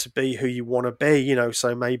empowerment to be who you want to be,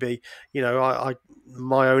 so maybe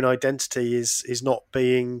my own identity is not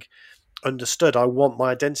being understood. I want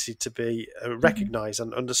my identity to be recognized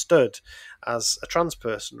and understood as a trans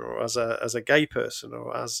person, or as a gay person,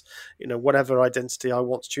 or as whatever identity I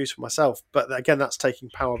want to choose for myself. But again, that's taking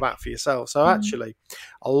power back for yourself. So actually,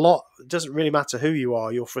 it doesn't really matter who you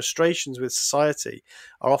are. Your frustrations with society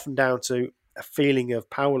are often down to a feeling of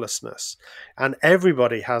powerlessness, and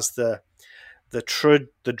everybody has the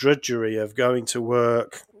drudgery of going to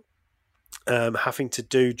work, having to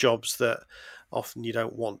do jobs that often you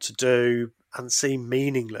don't want to do and seem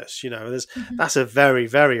meaningless. That's a very,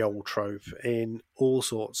 very old trope in all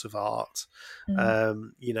sorts of art.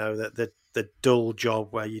 That the dull job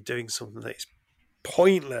where you're doing something that's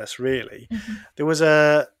pointless, really. There was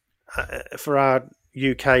for our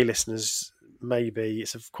UK listeners, maybe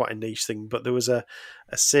it's quite a niche thing, but there was a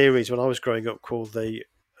series when I was growing up called The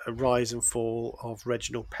Rise and Fall of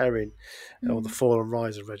Reginald Perrin, or The Fall and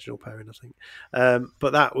Rise of Reginald Perrin, I think.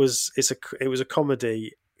 But it was a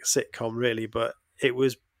comedy sitcom, really, but it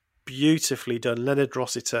was beautifully done. Leonard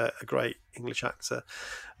Rossiter, a great English actor,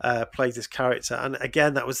 played this character, and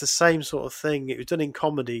again, that was the same sort of thing. It was done in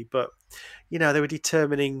comedy, but they were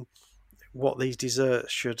determining what these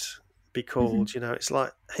desserts should be called. It's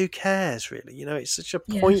like, who cares, really? it's such a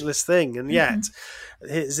pointless thing, and yet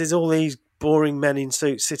there's all these boring men in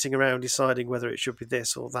suits sitting around deciding whether it should be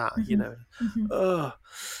this or that.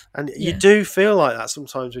 And you do feel like that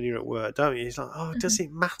sometimes when you're at work, don't you? It's like, does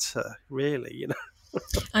it matter, really?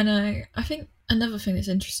 I know. I think another thing that's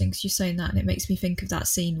interesting, because you're saying that, and it makes me think of that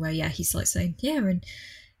scene where he's like saying,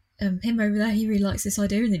 and him over there, he really likes this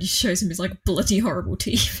idea, and then he shows him his like bloody horrible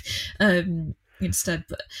teeth instead.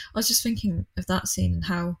 But I was just thinking of that scene and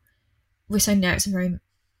how we're saying now it's a very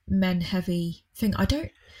men heavy thing. I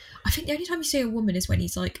think the only time you see a woman is when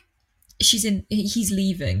he's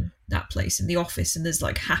leaving that place in the office, and there's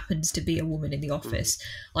like happens to be a woman in the office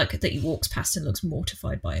like that he walks past and looks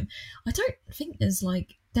mortified by him. I don't think there's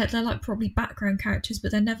like they're like probably background characters,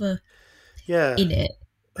 but they're never in it.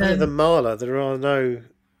 Other than Marla, there are no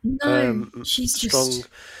she's strong just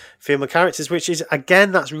female characters, which is,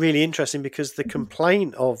 again, that's really interesting, because the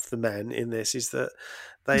complaint of the men in this is that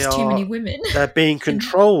there's too many women. They're being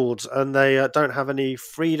controlled, and they don't have any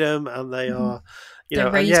freedom, and they are,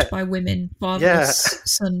 they're raised by women, fatherless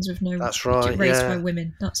sons with no. That's right. Raised by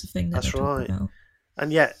women. That's the thing that they're talking about.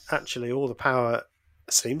 And yet, actually, all the power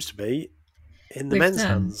seems to be in the men's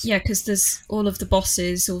hands. Yeah, because there's all of the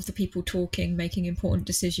bosses, all of the people talking, making important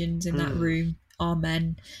decisions in that room are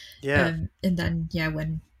men. Yeah. And then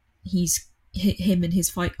when he's him and his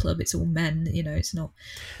fight club, it's all men. It's not,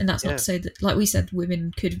 and that's not to say that, like we said,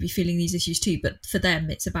 women could be feeling these issues too, but for them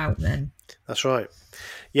it's about men. That's right.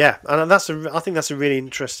 Yeah, and I think that's a really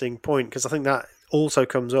interesting point, because I think that also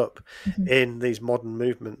comes up in these modern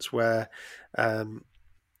movements where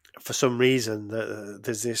for some reason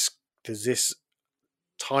there's this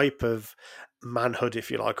type of manhood,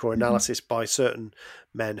 if you like, or analysis by certain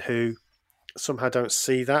men who somehow don't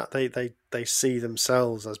see that. They see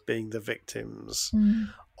themselves as being the victims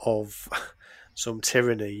of some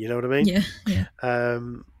tyranny, you know what I mean? Yeah.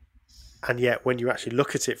 And yet when you actually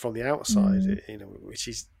look at it from the outside, which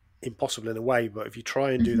is impossible in a way, but if you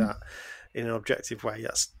try and do that in an objective way,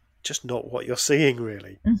 that's just not what you're seeing,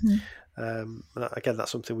 really. Again,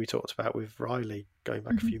 that's something we talked about with Riley going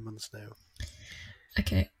back a few months now.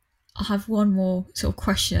 Okay. I'll have one more sort of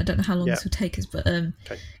question. I don't know how long this will take us, but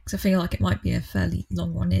because I feel like it might be a fairly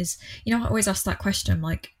long one. Is I always ask that question,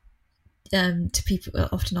 like, to people,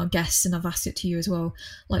 often our guests, and I've asked it to you as well.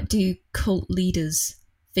 Like, do cult leaders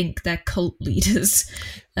think they're cult leaders?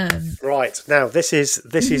 Right, now this is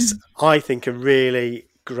I think a really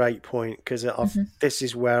great point, because this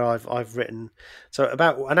is where I've written. So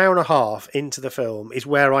about an hour and a half into the film is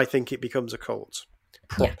where I think it becomes a cult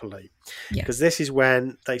properly, because this is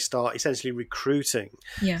when they start essentially recruiting.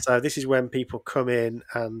 So this is when people come in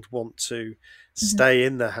and want to stay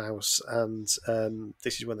in the house, and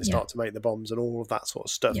this is when they start to make the bombs and all of that sort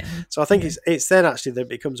of stuff. So I think it's then actually that it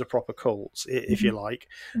becomes a proper cult, if you like.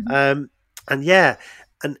 And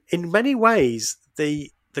in many ways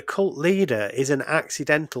the cult leader is an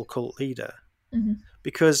accidental cult leader,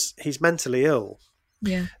 because he's mentally ill.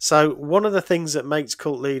 Yeah. So one of the things that makes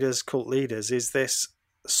cult leaders is this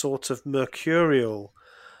sort of mercurial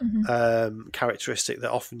characteristic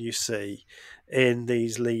that often you see in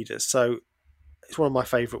these leaders. So it's one of my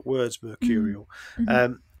favourite words, mercurial.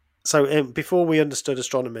 Before we understood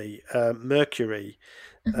astronomy, Mercury,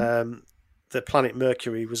 the planet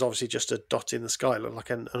Mercury was obviously just a dot in the sky, looked like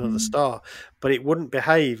another star, but it wouldn't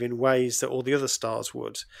behave in ways that all the other stars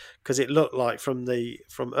would, because it looked like from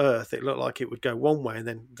Earth, it looked like it would go one way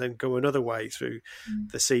and then go another way through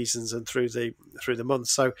the seasons and through the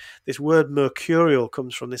months. So this word mercurial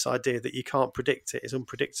comes from this idea that you can't predict it; it's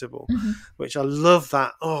unpredictable, which I love.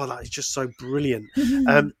 That is just so brilliant.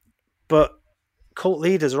 But cult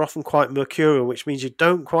leaders are often quite mercurial, which means you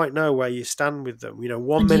don't quite know where you stand with them.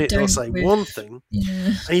 One minute they'll say one thing,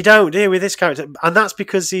 and you don't deal with this character, and that's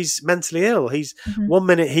because he's mentally ill. He's 1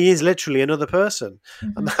 minute he is literally another person,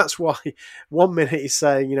 and that's why 1 minute he's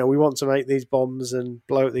saying, we want to make these bombs and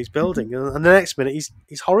blow up these buildings, and the next minute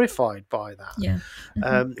he's horrified by that. Yeah.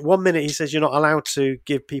 1 minute he says you're not allowed to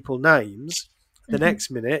give people names. The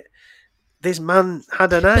next minute, this man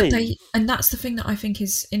had a name, and that's the thing that I think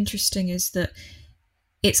is interesting, is that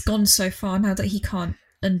it's gone so far now that he can't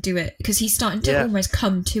undo it, because he's starting to almost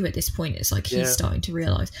come to at this point. It's like he's starting to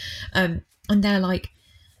realise. And they're like,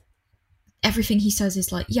 everything he says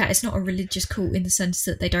is like, it's not a religious cult in the sense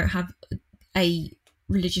that they don't have a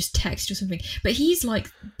religious text or something, but he's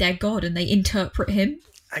like their god and they interpret him.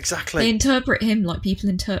 Exactly. They interpret him like people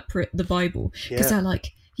interpret the Bible, because they're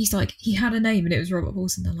like, he's like, he had a name and it was Robert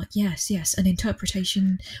Paulson. They're like, yes, an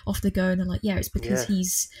interpretation off the go. And they're like, it's because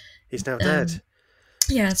he's now dead.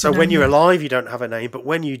 Yeah. So when you're alive, you don't have a name, but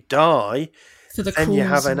when you die, then you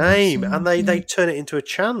have a name, and they turn it into a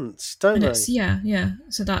chant, don't they? Yeah.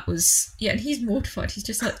 So that was and he's mortified. He's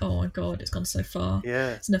just like, oh my god, it's gone so far. Yeah,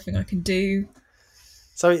 there's nothing I can do.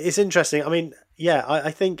 So it's interesting. I mean,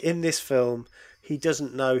 I think in this film he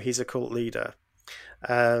doesn't know he's a cult leader.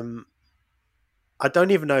 I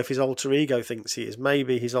don't even know if his alter ego thinks he is.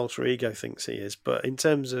 Maybe his alter ego thinks he is, but in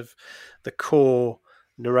terms of the core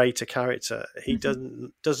narrator character, he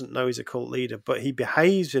doesn't know he's a cult leader, but he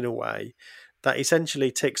behaves in a way that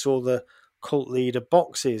essentially ticks all the cult leader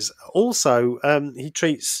boxes. Also, he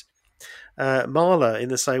treats Marla in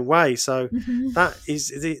the same way, so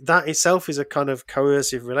that itself is a kind of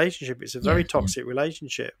coercive relationship. It's a very toxic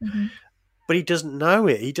relationship, but he doesn't know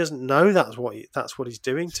it. He doesn't know that's what he's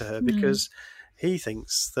doing to her, because he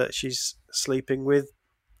thinks that she's sleeping with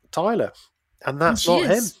Tyler, and that's not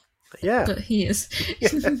him. Yeah, but he is.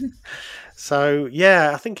 So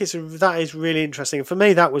I think that is really interesting. For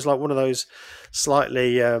me, that was like one of those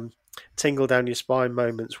slightly tingle down your spine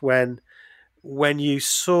moments when you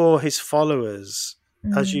saw his followers,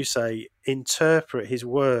 as you say, interpret his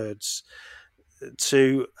words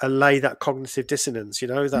to allay that cognitive dissonance.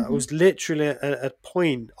 That was literally a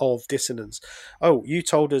point of dissonance. Oh, you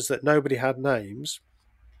told us that nobody had names,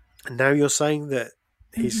 and now you're saying that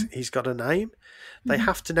he's got a name. They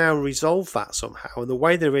have to now resolve that somehow, and the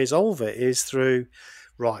way they resolve it is through,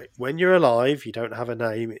 right, when you're alive, you don't have a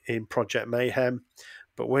name in Project Mayhem,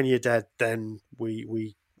 but when you're dead, then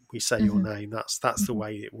we say your name. That's the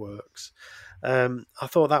way it works. I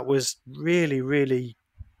thought that was really, really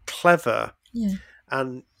clever. Yeah.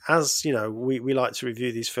 And as you know, we like to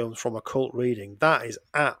review these films from a cult reading. That is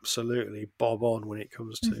absolutely bob on when it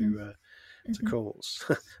comes to cults.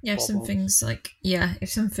 If something's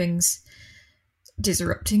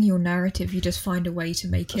disrupting your narrative, you just find a way to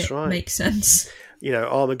make make sense.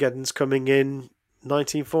 Armageddon's coming in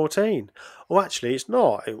 1914. Well, actually, it's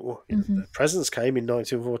not. The presents came in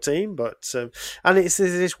 1914, but and it's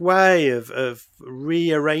this way of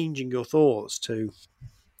rearranging your thoughts to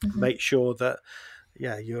make sure that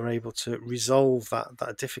you're able to resolve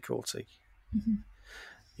that difficulty.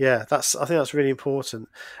 I think that's really important.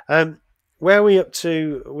 Where are we up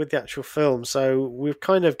to with the actual film? So we're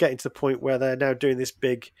kind of getting to the point where they're now doing this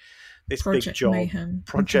big job, Mayhem.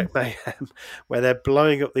 Project Mayhem, where they're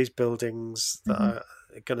blowing up these buildings that are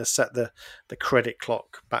going to set the credit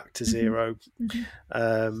clock back to zero.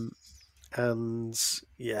 And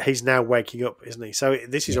he's now waking up, isn't he? So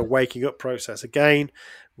this is a waking up process. Again,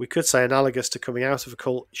 we could say analogous to coming out of a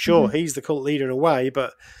cult. Sure, he's the cult leader in a way,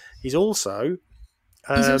 but he's also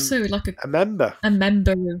like a member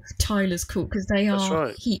of Tyler's cult, because they are. That's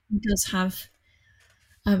right. He does have.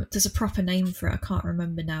 There's a proper name for it. I can't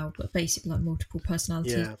remember now, but basically, like multiple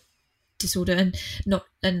personality disorder, and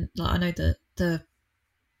I know that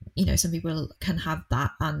some people can have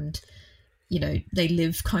that, and they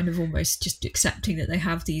live kind of almost just accepting that they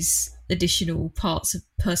have these additional parts of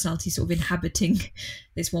personality sort of inhabiting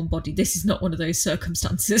this one body. This is not one of those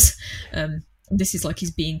circumstances. This is like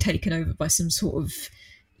he's being taken over by some sort of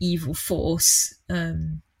evil force.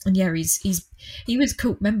 And yeah, he was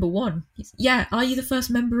cult member 1. Are you the first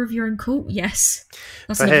member of your own cult? Yes.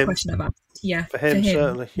 That's another question about. Yeah, for him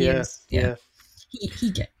certainly. Yeah.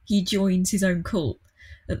 He joins his own cult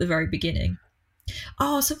at the very beginning.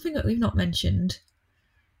 Oh, something that we've not mentioned,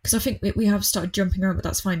 because I think we have started jumping around, but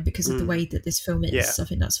that's fine because of the way that this film is. Yeah. I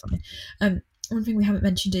think that's fine. One thing we haven't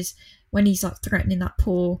mentioned is when he's like threatening that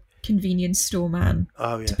poor convenience store man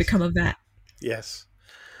to become a vet. Yes.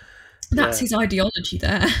 That's his ideology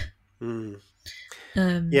there.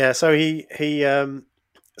 So he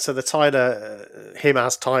so the Tyler, him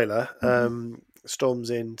as Tyler, storms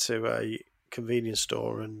into a convenience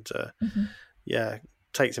store and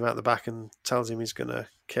takes him out the back and tells him he's going to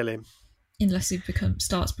kill him unless he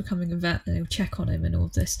starts becoming a vet, and he'll check on him and all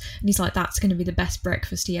this. And he's like, that's going to be the best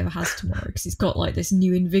breakfast he ever has tomorrow, because he's got like this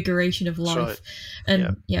new invigoration of life. Right.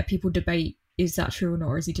 And people debate, is that true or not,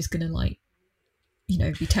 or is he just going to like,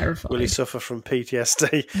 be terrified? Will he suffer from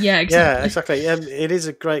PTSD? Yeah, exactly. It is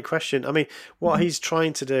a great question. I mean, what he's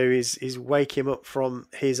trying to do is wake him up from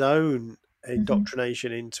his own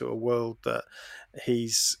indoctrination into a world that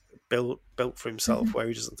he's built for himself, where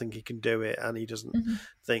he doesn't think he can do it, and he doesn't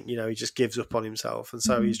think, he just gives up on himself, and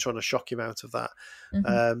so he's trying to shock him out of that.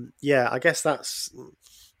 I guess that's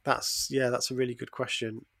a really good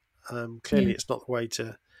question. Clearly, it's not the way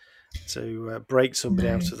to break somebody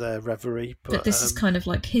out of their reverie, but this is kind of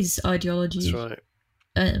like his ideology. That's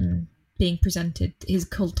right. Being presented, his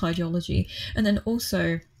cult ideology. And then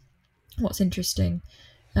also, what's interesting,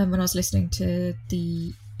 when I was listening to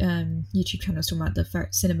the YouTube channel talking about the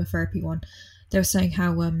cinema therapy one, they were saying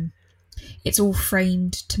how it's all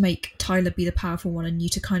framed to make Tyler be the powerful one, and you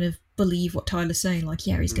to kind of believe what Tyler's saying, like,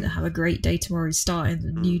 he's going to have a great day tomorrow, he's starting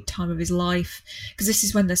the new time of his life, because this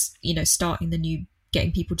is when they're starting the new,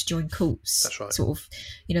 getting people to join cults. That's right. Sort of,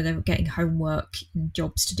 they're getting homework and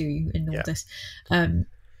jobs to do and all this.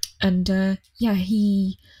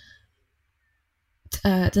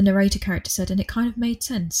 The narrator character said, and it kind of made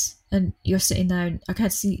sense. And you're sitting there, and I can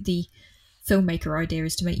see the filmmaker idea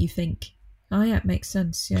is to make you think, oh yeah, it makes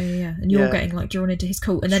sense. Yeah. And you're getting like drawn into his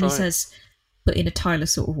cult. And then he says, but in a Tyler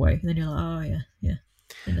sort of way. And then you're like, oh yeah.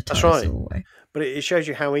 In a Tyler sort of way. But it shows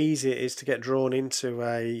you how easy it is to get drawn into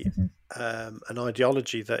an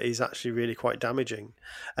ideology that is actually really quite damaging.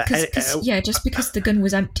 Just because the gun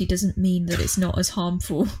was empty doesn't mean that it's not as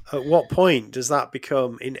harmful. At what point does that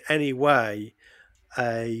become in any way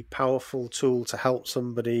a powerful tool to help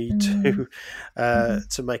somebody to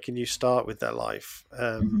make a new start with their life?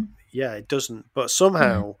 It doesn't. But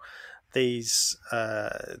somehow these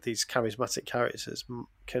charismatic characters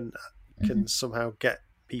can somehow get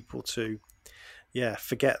people to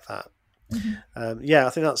forget that. I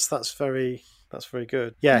think that's very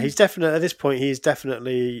good. He's definitely, at this point, he's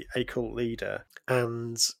definitely a cult leader.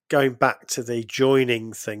 And going back to the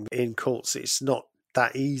joining thing in cults, it's not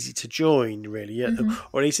that easy to join, really,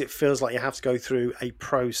 or at least it feels like you have to go through a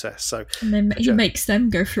process. So and then he makes them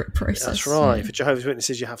go through a process. That's right. For Jehovah's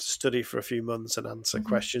Witnesses, you have to study for a few months and answer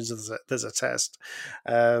questions. There's a test,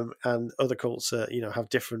 and other cults, have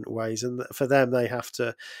different ways. And for them, they have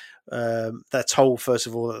to. They're told first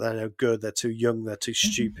of all that they're no good. They're too young. They're too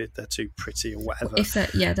stupid. They're too pretty, or whatever.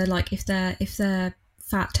 They're like if they're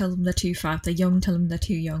fat, tell them they're too fat. They're young, tell them they're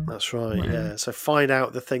too young. That's right. Whatever. Yeah. So find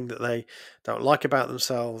out the thing that they don't like about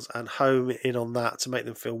themselves and home in on that to make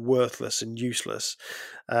them feel worthless and useless.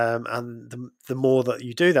 And the more that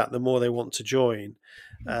you do that, the more they want to join.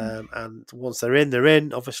 And once they're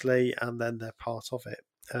in, obviously, and then they're part of it.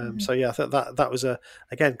 So I thought that was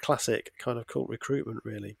again classic kind of cult recruitment,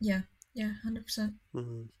 really. Yeah, 100%.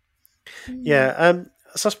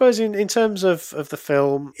 So I suppose in terms of the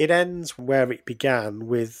film, it ends where it began,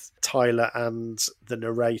 with Tyler and the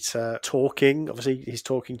narrator talking. Obviously, he's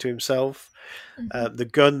talking to himself. The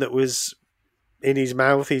gun that was in his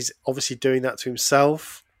mouth, he's obviously doing that to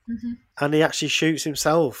himself. And he actually shoots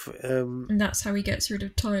himself. And that's how he gets rid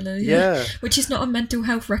of Tyler. Yeah. Which is not a mental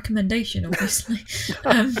health recommendation, obviously.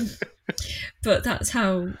 But that's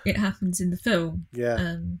how it happens in the film.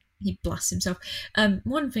 Yeah. He blasts himself.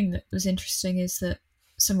 One thing that was interesting is that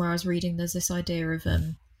somewhere I was reading, there's this idea of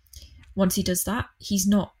once he does that, he's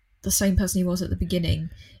not the same person he was at the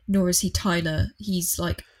beginning, nor is he Tyler. He's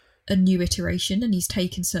like a new iteration, and he's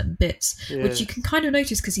taken certain bits, which you can kind of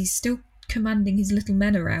notice because he's still commanding his little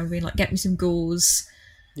men around, being like, get me some gauze.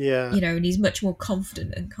 And he's much more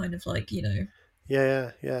confident and kind of like,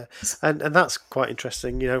 Yeah. And that's quite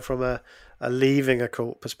interesting, from a leaving a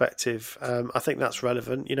cult perspective. I think that's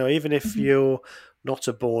relevant. Even if you're not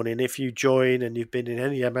a born-in, if you join and you've been in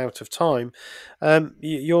any amount of time,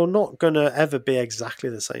 you're not going to ever be exactly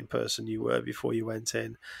the same person you were before you went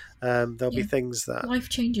in. There'll be things that life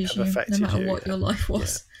changes you, no affected matter you. what your life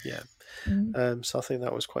was. Yeah. So I think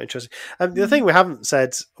that was quite interesting. The other thing we haven't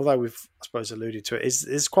said, although we've, I suppose, alluded to it, is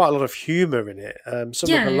there's quite a lot of humour in it.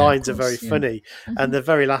 Some of the lines are very funny, and the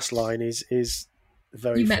very last line is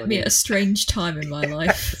very funny. You met me at a strange time in my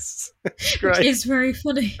life. Great. Which is very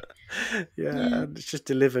funny. Yeah, and it's just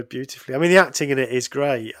delivered beautifully. I mean, the acting in it is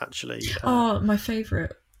great, actually. My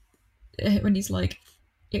favourite, when he's like,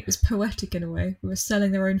 it was poetic in a way. We were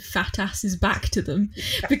selling their own fat asses back to them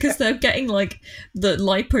because they're getting like the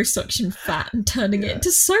liposuction fat and turning it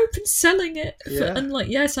into soap and selling it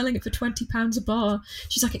selling it for £20 a bar.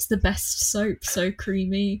 She's like, it's the best soap, so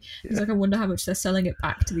creamy. He's like, I wonder how much they're selling it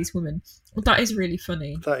back to these women. Well, that is really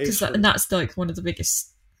funny. That is funny. And that's like one of the biggest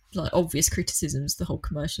obvious criticisms, the whole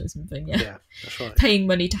commercialism thing. Yeah, that's right. Paying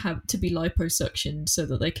money to be liposuctioned so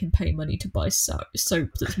that they can pay money to buy soap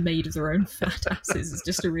that's made of their own fat asses is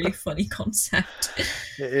just a really funny concept.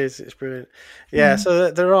 It is. It's brilliant. Yeah.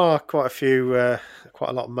 So there are quite a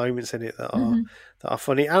lot of moments in it that are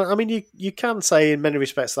funny. And I mean, you can say in many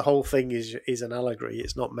respects the whole thing is an allegory.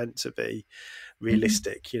 It's not meant to be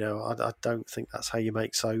realistic. I don't think that's how you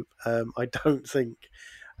make soap. I don't think.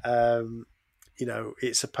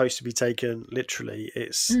 It's supposed to be taken literally.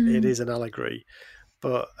 It is an allegory,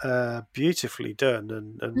 but beautifully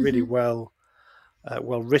done and really well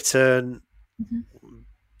written.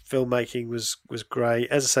 Filmmaking was great.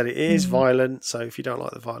 As I said, it is violent, so if you don't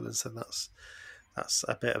like the violence, then that's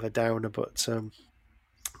a bit of a downer.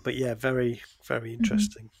 But yeah, very, very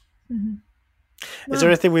interesting. Is there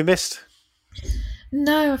anything we missed?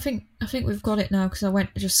 No, I think we've got it now because I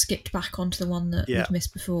just skipped back onto the one that we'd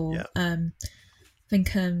missed before. Yeah. I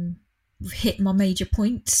think we've hit my major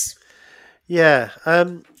points. Yeah,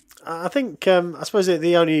 I think I suppose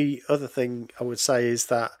the only other thing I would say is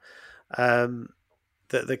that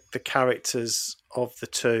the characters of the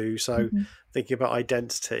two. So thinking about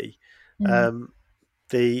identity,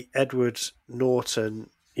 the Edward Norton,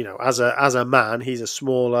 as a man, he's a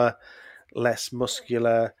smaller, less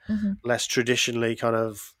muscular, less traditionally kind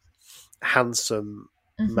of handsome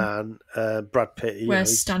man. Brad Pitt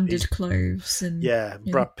wears standard clothes and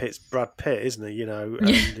Brad Pitt's Brad Pitt, isn't he? And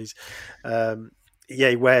he's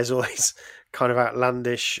he wears all these kind of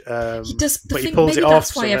outlandish. He does. But he pulls it off.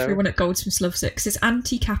 That's why everyone at Goldsmiths loves it, because it's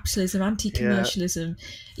anti-capitalism, anti-commercialism.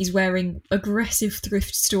 He's wearing aggressive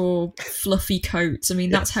thrift store fluffy coats. I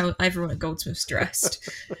mean, that's how everyone at Goldsmiths dressed.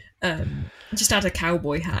 Just add a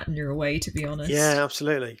cowboy hat and you're away, to be honest. Yeah,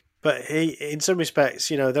 absolutely. But in some respects,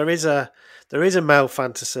 there is a male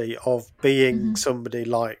fantasy of being somebody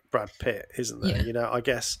like Brad Pitt, isn't there? Yeah. I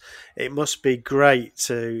guess it must be great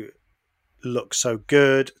to look so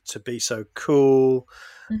good, to be so cool.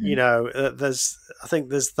 I think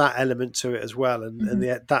there's that element to it as well, and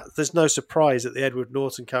that there's no surprise that the Edward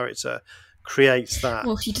Norton character creates that.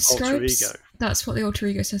 Well, he describes alter ego. That's what the alter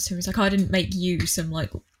ego says to him. He's like, I didn't make you some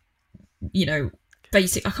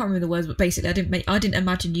basic, I can't remember the words, but basically I didn't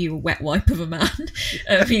imagine you a wet wipe of a man.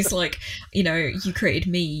 He's like, you created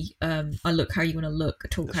me. I look how you want to look,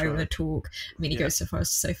 talk how you want to talk. I mean, he goes so far as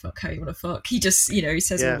to say fuck how you want to fuck. He just, he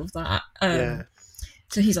says all of that.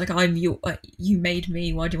 So he's like, you made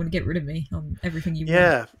me. Why do you want to get rid of me? I'm everything you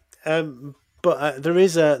want. Yeah. But there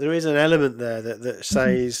is an element there that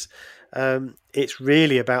says it's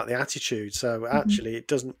really about the attitude. So actually, it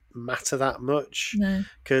doesn't matter that much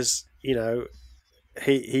because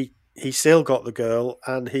he still got the girl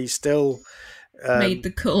and he still made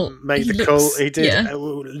the cult. He did,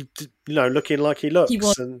 looking like he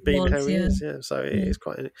looks and being how he is. Yeah, so it's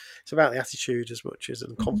about the attitude as much as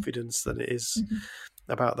and confidence than it is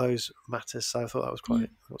about those matters. So I thought that was quite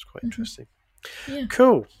interesting. Yeah.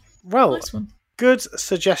 Cool. Well, nice one. Good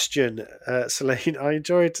suggestion, Celine. I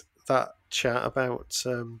enjoyed that chat about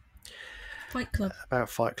Fight Club. About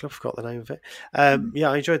Fight Club, forgot the name of it. I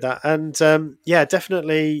enjoyed that, and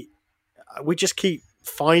definitely, we just keep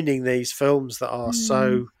finding these films that are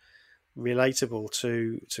so relatable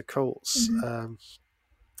to cults.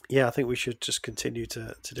 I think we should just continue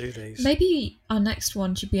to do these. Maybe our next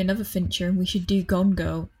one should be another Fincher, and we should do Gone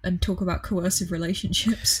Girl and talk about coercive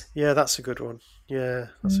relationships. Yeah, that's a good one. Yeah,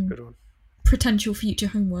 that's a good one. Potential future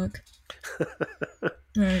homework.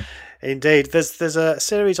 Right. Indeed. There's a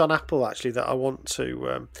series on Apple actually that I want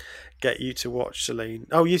to get you to watch, Celine.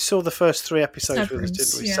 Oh, you saw the first 3 episodes with us,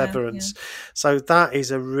 didn't we? Yeah, Severance. Yeah. So that is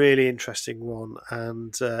a really interesting one.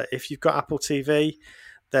 And if you've got Apple TV,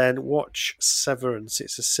 then watch Severance.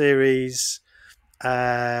 It's a series.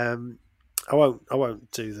 I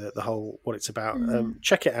won't do the whole what it's about.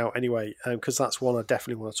 Check it out anyway, because that's one I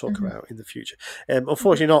definitely want to talk about in the future.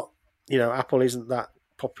 Unfortunately, not. Apple isn't that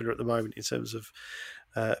popular at the moment in terms of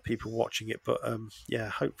people watching it, but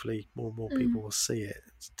hopefully more and more people will see it.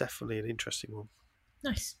 It's definitely an interesting one.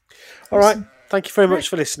 Nice. All right, thank you very much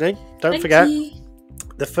for listening. Don't forget,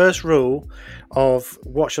 the first rule of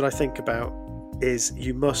What Should I Think About is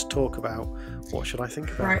you must talk about what should I think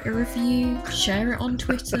about. Write a review, share it on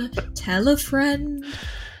Twitter, tell a friend.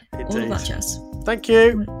 Indeed. All of that jazz. Thank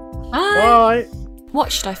you. Bye.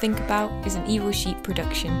 What Should I Think About is an Evil Sheep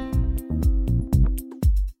production.